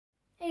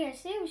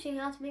guys, today I'm showing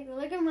you how to make the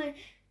Lego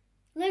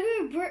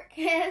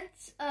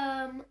Brickheadz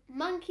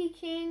Monkey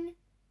King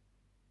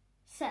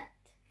set.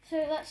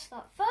 So let's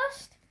start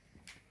first.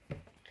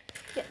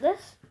 Get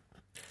this.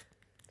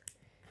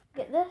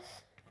 Get this.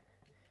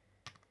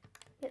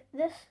 Get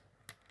this.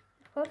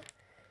 Of course.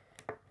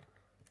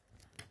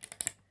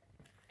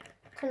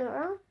 Turn it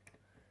around.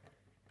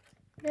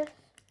 This.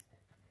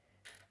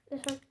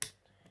 This one.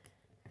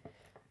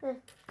 And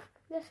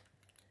this.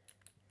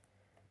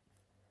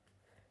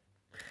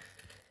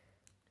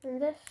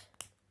 And this.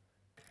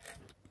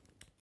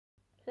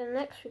 Then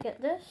next we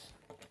get this.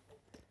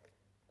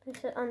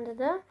 Place it under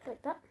there,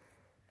 like that.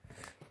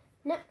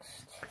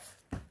 Next,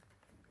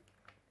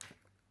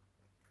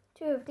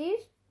 2 of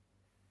these,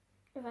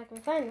 if I can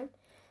find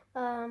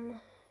them,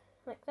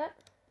 like that.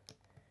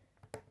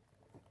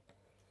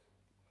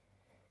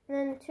 And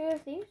then 2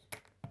 of these.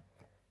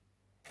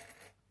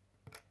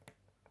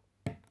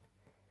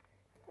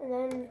 And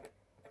then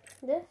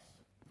this.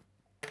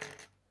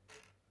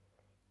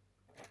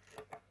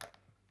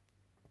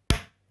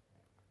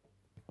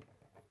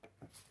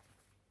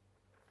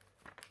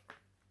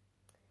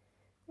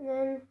 And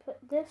then put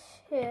this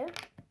here,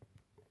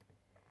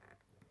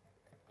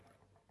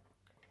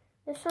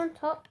 this on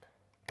top,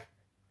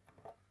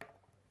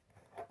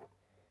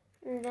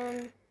 and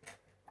then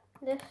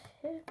this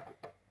here,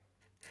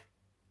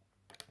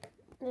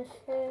 this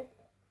here,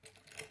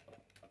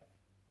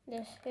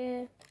 this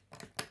here,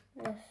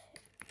 this here.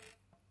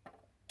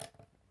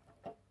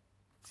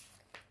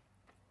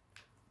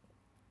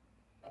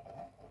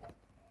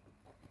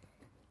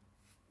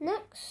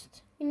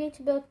 Next, we need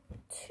to build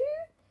 2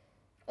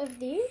 of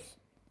these.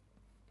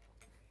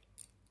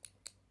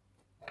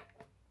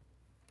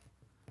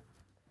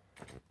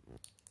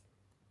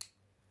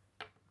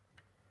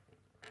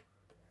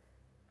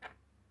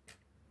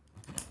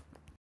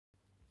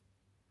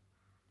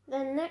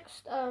 Then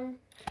next,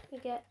 we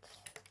get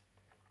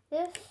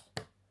this,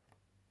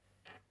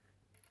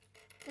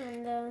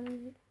 and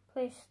then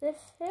place this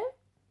here.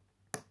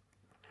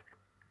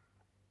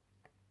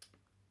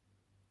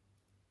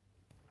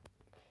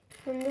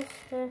 And this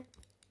here.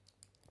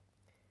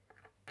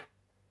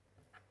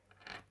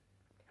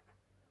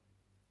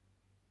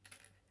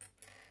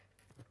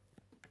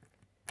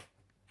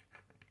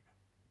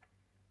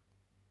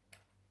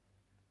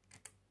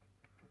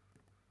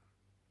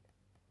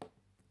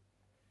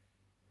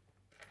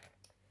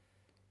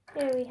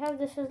 Here we have,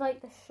 this is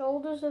like the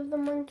shoulders of the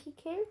Monkey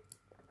King.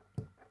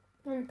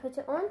 And put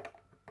it on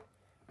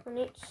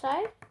each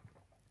side.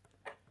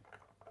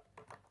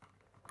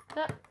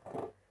 That.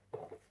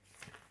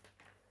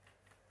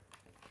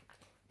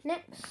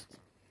 Next,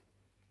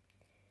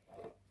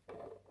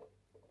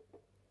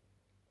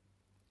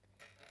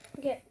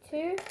 get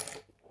 2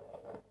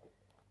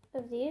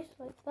 of these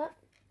like that.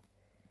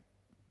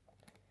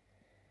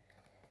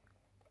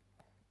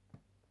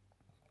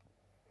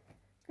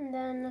 And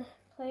then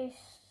place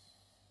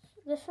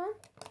this one.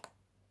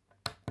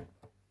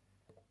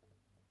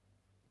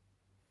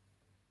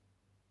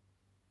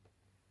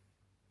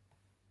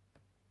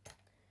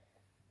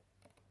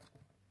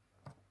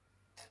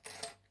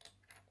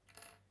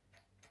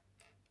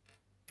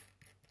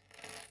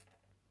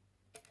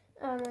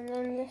 And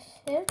then this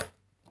here.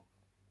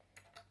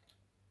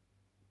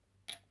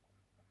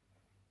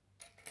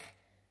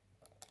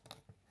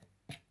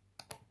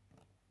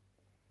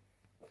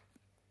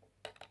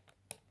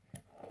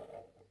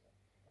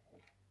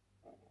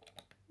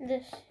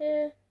 This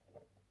here.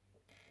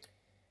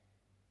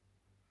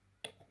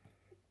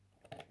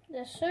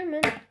 There's so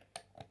many.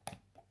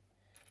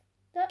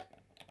 That.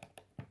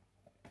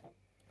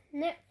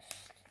 Next,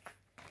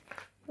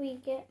 we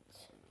get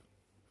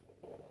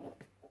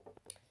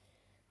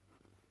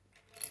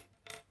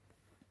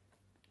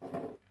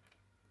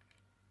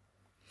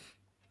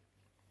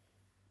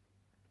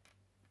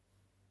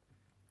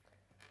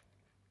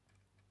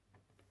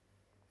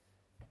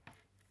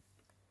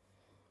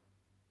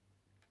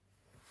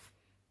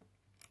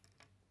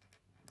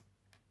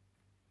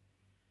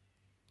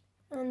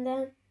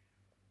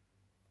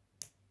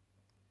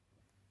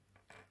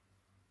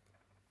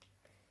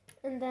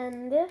and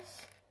then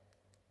this,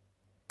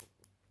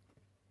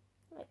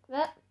 like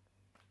that,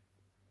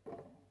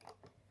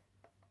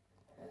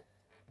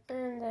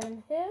 and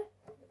then here.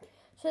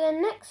 So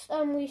then next,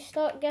 we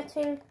start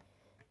getting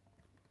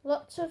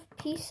lots of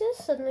pieces.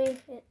 Suddenly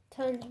it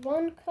turns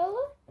one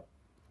color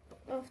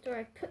after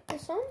I put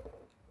this on.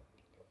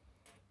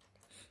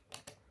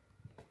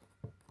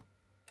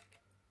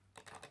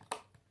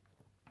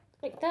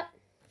 Like that.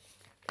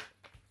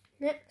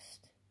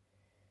 Next,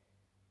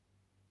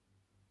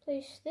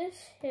 place this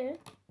here,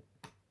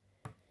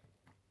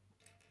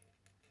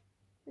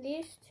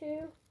 these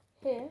 2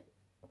 here,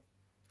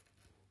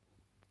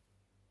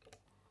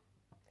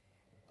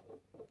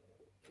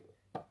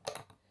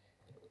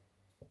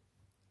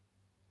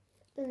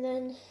 and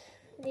then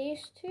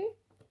these 2.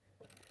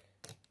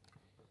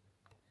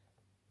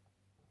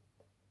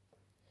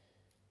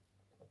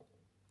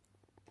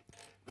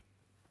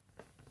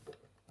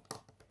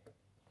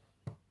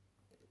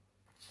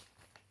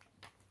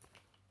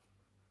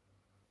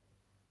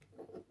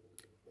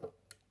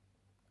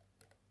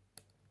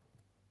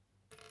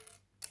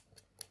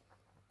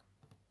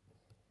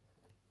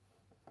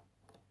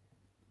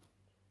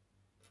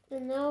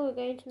 And now we're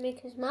going to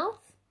make his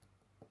mouth.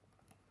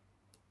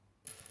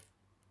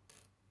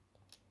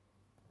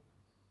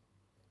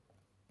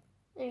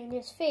 And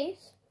his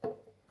face.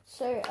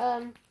 So,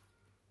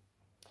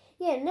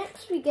 yeah,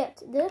 next we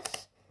get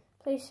this.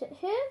 Place it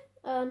here.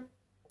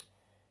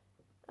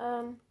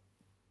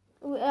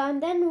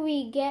 And then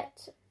we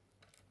get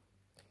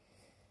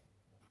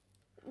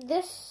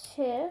this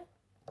here,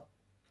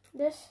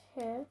 this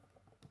here,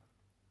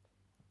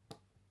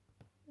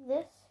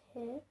 this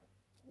here,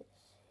 this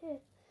here.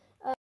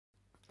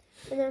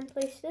 And then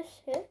place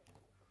this here.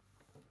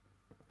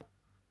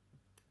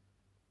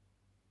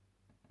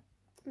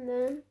 And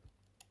then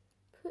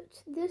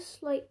put this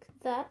like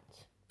that.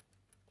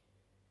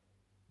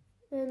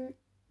 And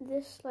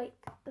this like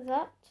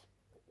that.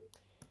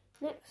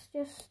 Next,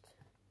 just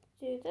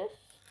do this.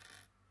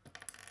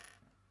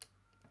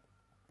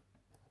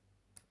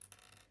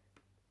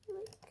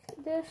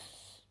 Like this.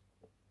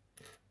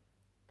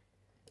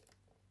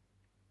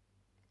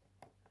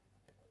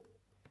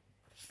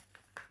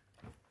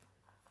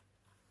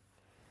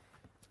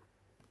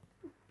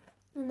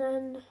 And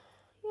then,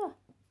 yeah.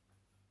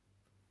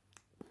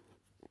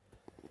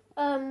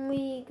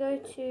 We go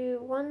to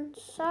one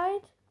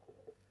side.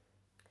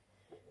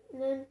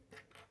 And then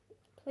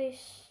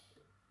place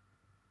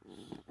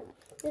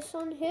this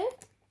on here.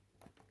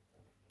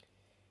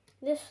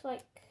 This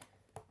like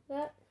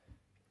that.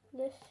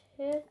 This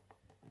here.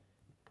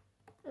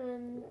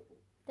 And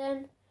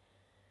then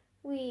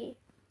we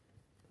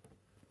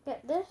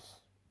get this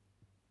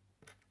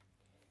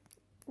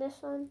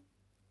on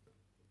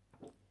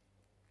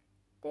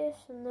this,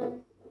 and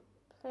then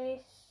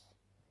place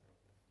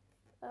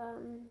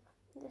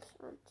this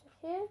onto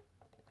here,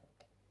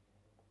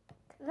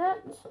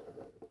 like that.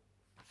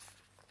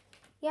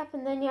 Yep,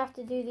 and then you have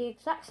to do the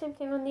exact same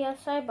thing on the other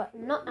side, but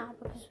not now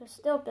because we're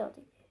still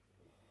building it.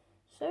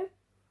 So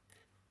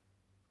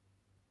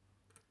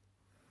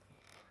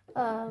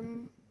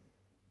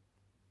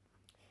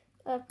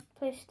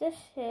place this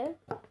here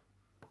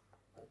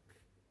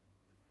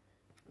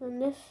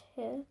and this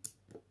here.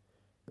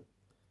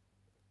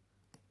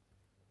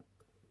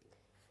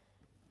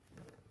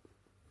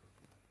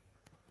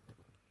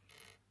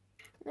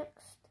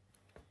 Next,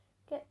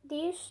 get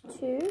these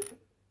two,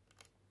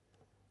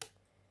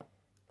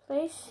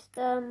 place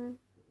them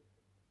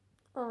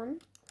on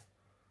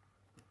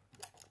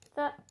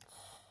that,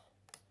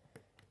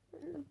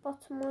 and the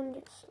bottom one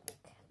just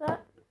like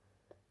that.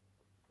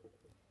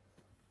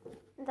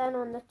 Then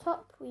on the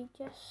top we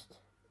just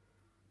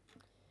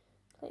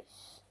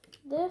place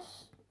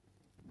this,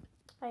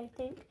 I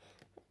think,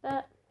 like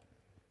that.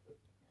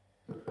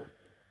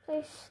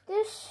 Place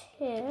this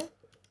here.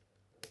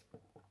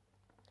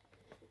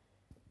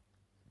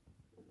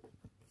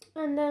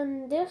 And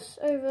then this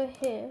over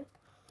here.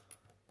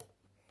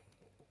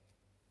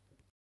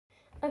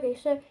 Okay,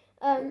 so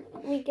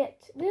we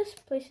get this,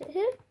 place it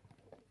here.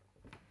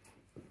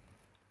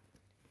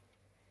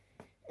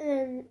 And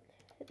then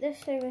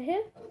this over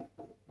here.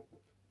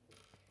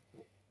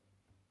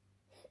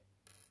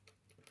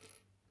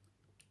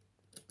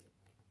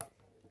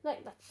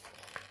 Like that.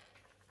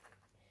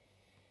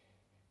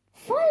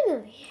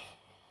 Finally!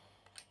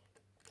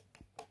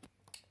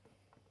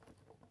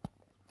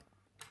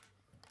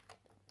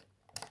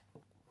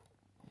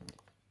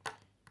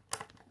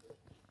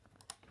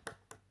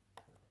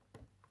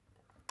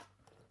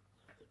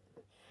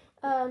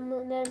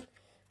 And then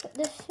put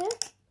this here.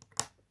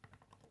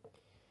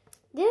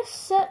 This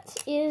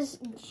set is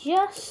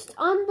just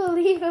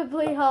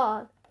unbelievably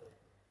hard.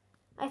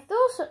 I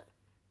thought so.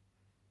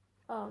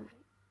 Oh my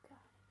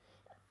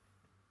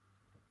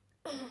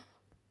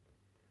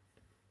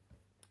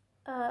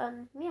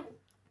god. Yeah,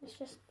 let's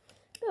just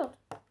build.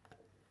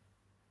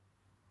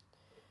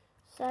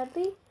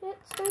 Sadly,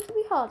 it's going to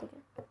be hard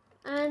again.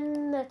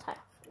 And the tile.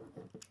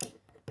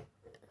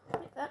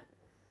 Like that.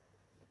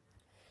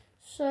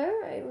 So,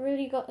 I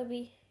really got to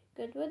be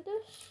good with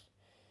this.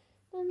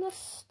 Then let's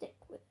stick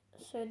with it.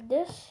 So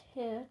this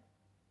here.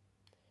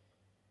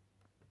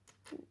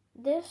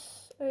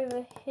 This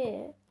over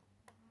here.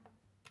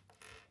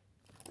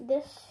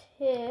 This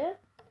here.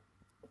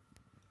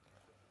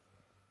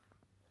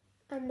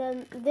 And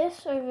then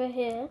this over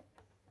here.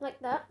 Like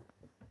that.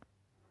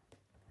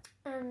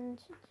 And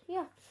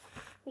yeah.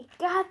 We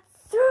got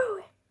through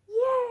it!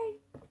 Yay!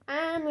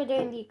 And we're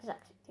doing the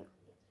exact same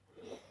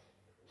thing.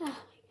 Oh my god.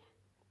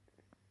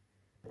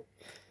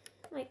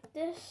 Like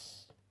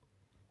this.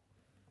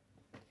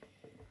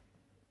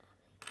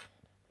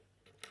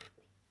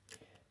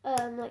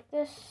 Like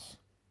this.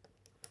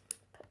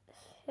 Put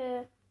this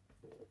here.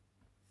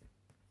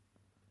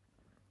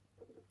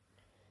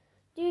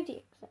 Do the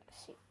exact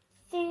same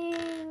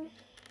thing.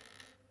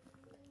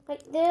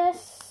 Like this.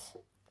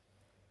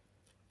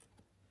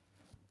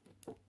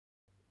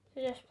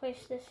 So just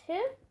place this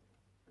here.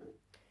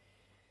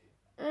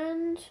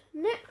 And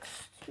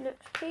next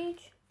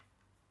page,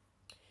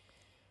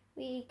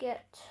 we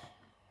get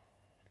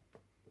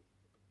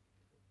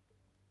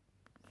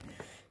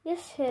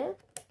this here.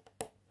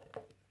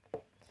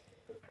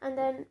 And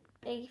then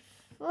a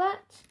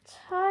flat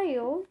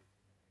tile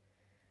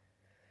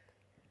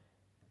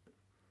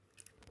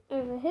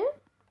over here,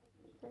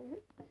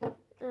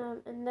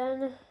 and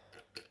then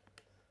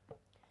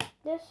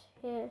this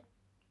here,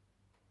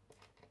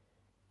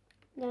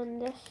 then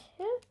this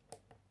here.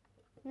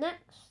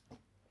 Next,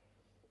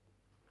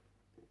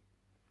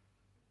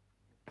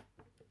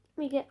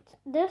 we get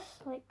this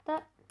like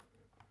that,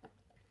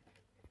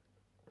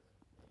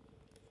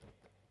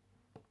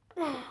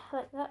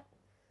 like that.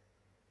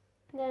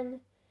 Then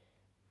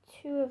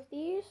 2 of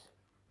these.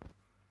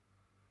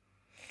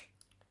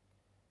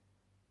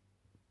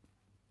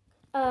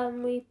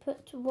 We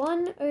put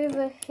 1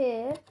 over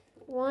here,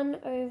 1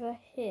 over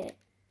here.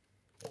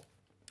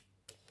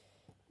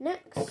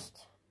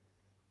 Next,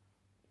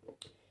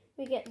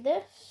 we get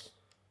this,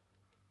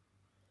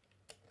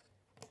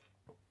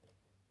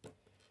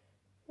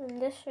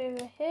 and this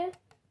over here,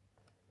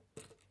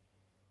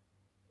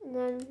 and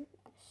then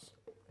this.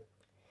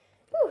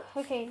 Whew,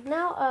 okay,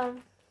 now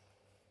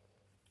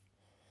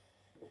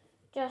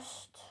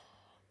just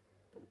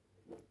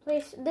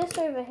place this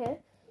over here,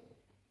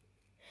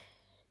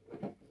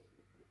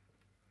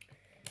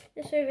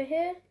 this over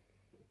here,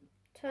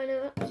 turn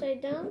it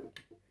upside down,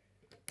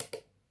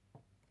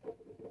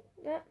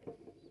 that,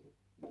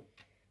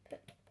 put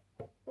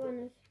 1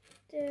 of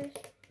this,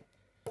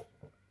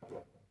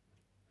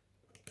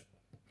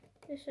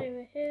 this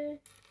over here,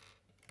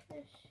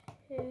 this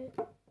here,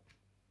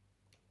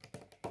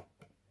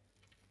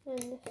 and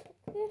this like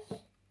this.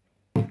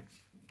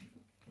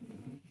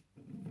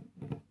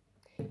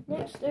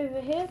 Next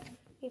over here,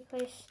 we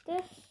place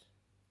this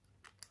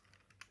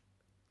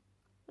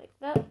like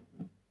that,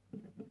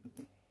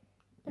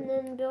 and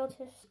then build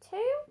his tail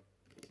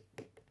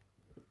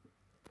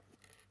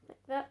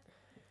like that.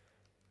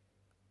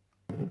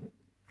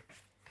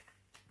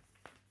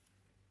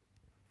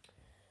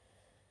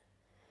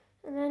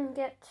 And then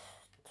get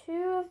 2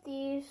 of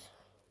these,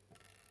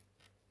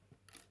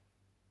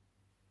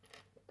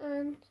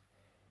 and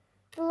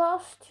the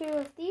last 2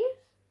 of these.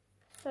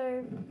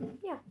 So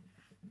yeah.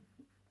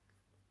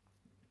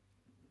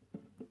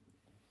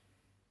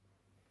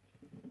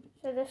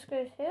 So this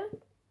goes here,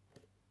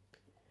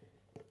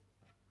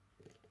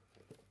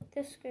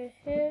 this goes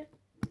here,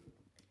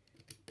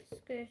 this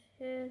goes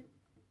here,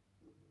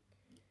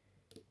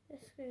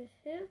 this goes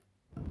here,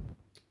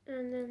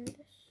 and then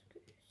this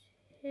goes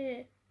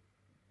here,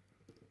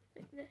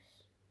 like this.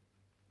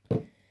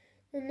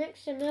 Then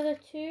next another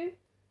 2,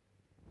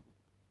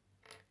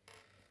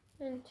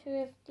 and 2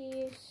 of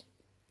these,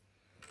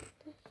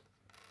 this.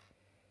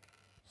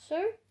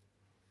 So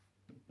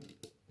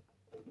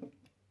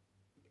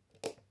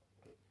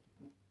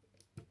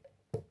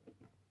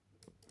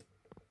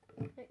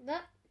like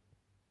that.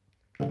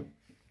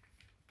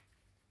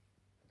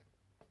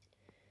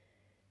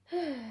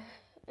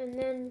 And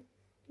then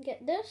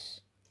get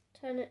this,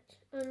 turn it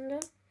under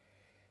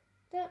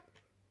that,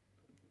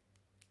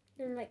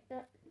 and like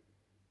that.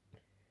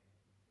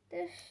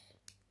 This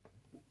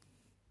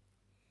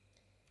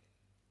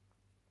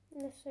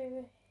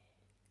over.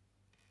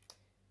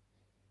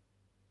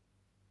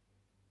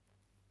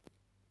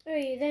 Oh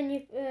yeah, then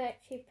you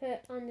actually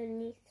put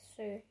underneath,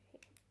 so.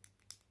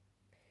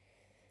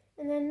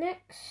 And then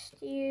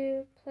next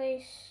you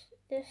place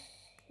this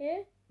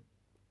here,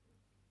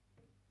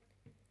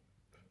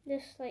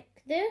 this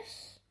like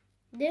this,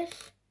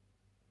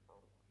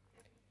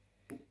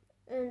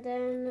 and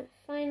then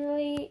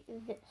finally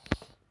this.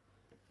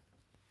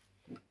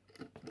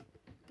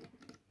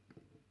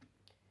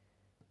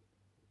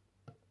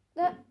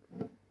 That.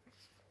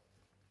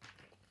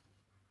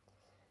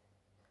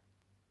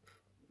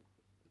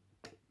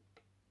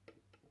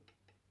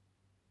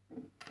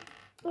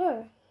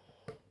 Oh.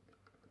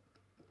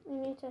 We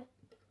need to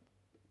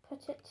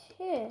put it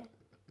here.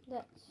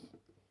 That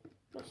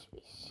must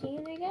be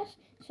seen, I guess.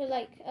 So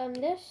like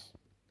this.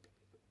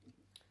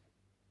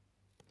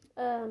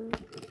 I'm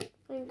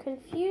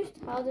confused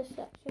how this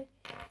actually.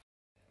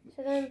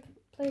 So then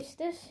place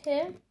this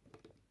here,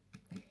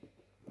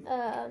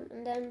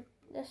 and then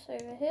this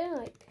over here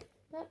like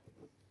that.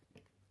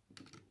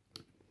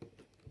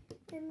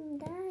 I'm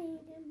dying.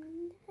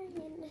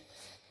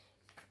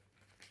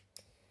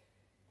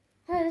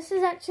 This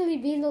has actually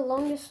been the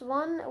longest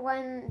one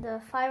when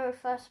the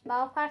 501st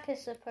Battle Pack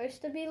is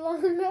supposed to be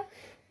longer.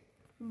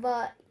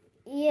 But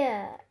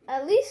yeah,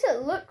 at least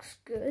it looks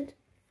good.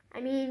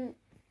 I mean,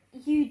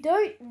 you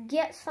don't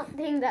get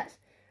something that's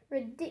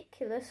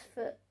ridiculous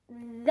for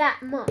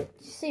that much,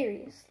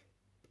 seriously.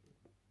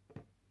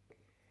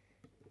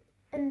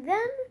 And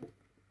then,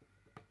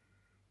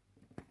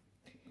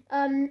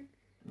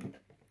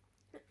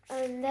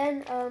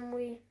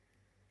 we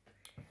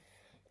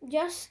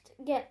just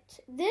get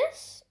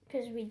this,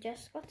 because we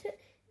just got it,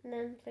 and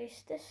then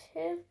place this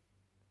here.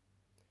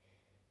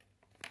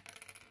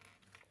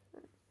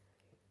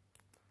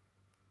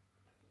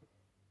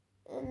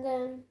 And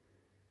then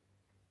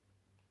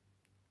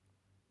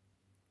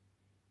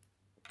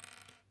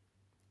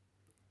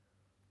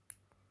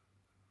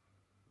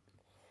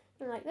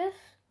like this,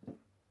 and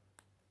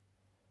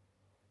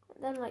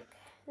then like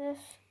this,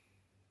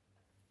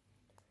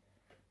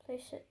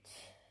 place it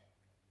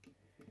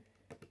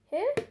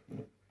here,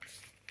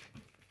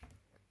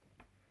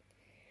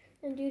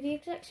 And do the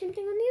exact same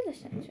thing on the other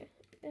side. So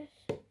this.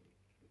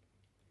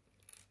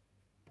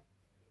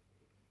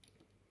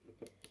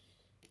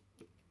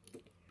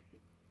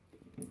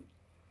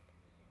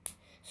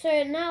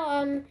 So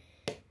now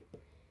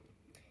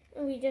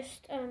we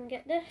just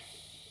get this.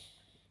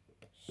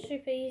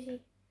 Super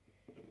easy.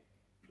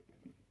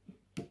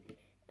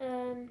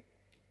 And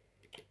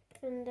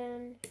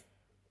then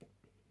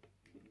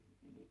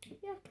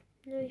yeah,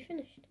 nearly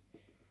finished.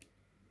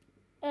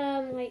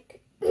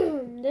 Like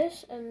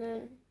this, and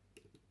then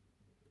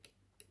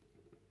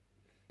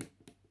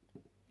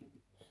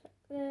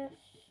this.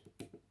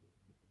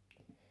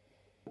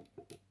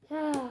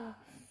 Ah,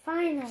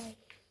 finally.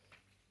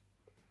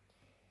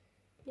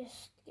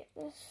 Just get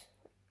this.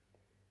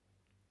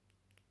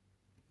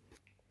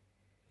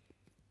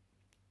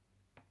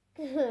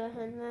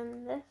 And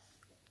then this.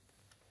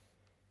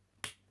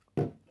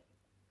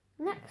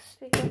 Next,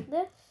 we got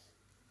this.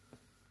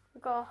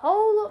 We've got a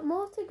whole lot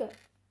more to go.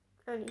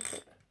 Only two.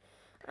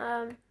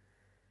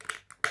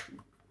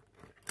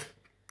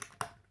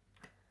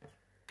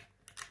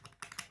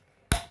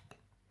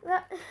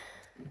 That.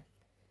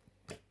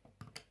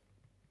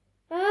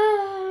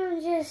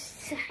 I'm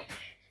just.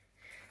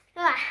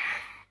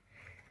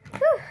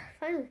 Whew,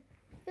 finally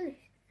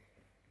finished.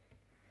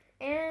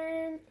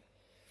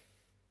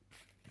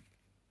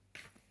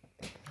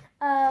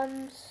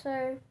 And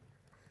so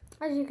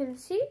as you can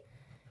see,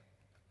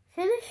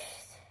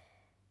 finished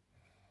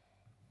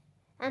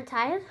and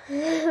tired.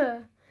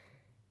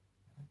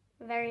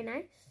 Very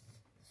nice.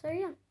 So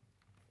yeah.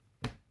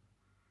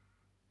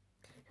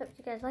 Hope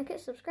you guys like it.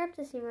 Subscribe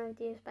to see more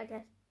videos. Bye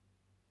guys.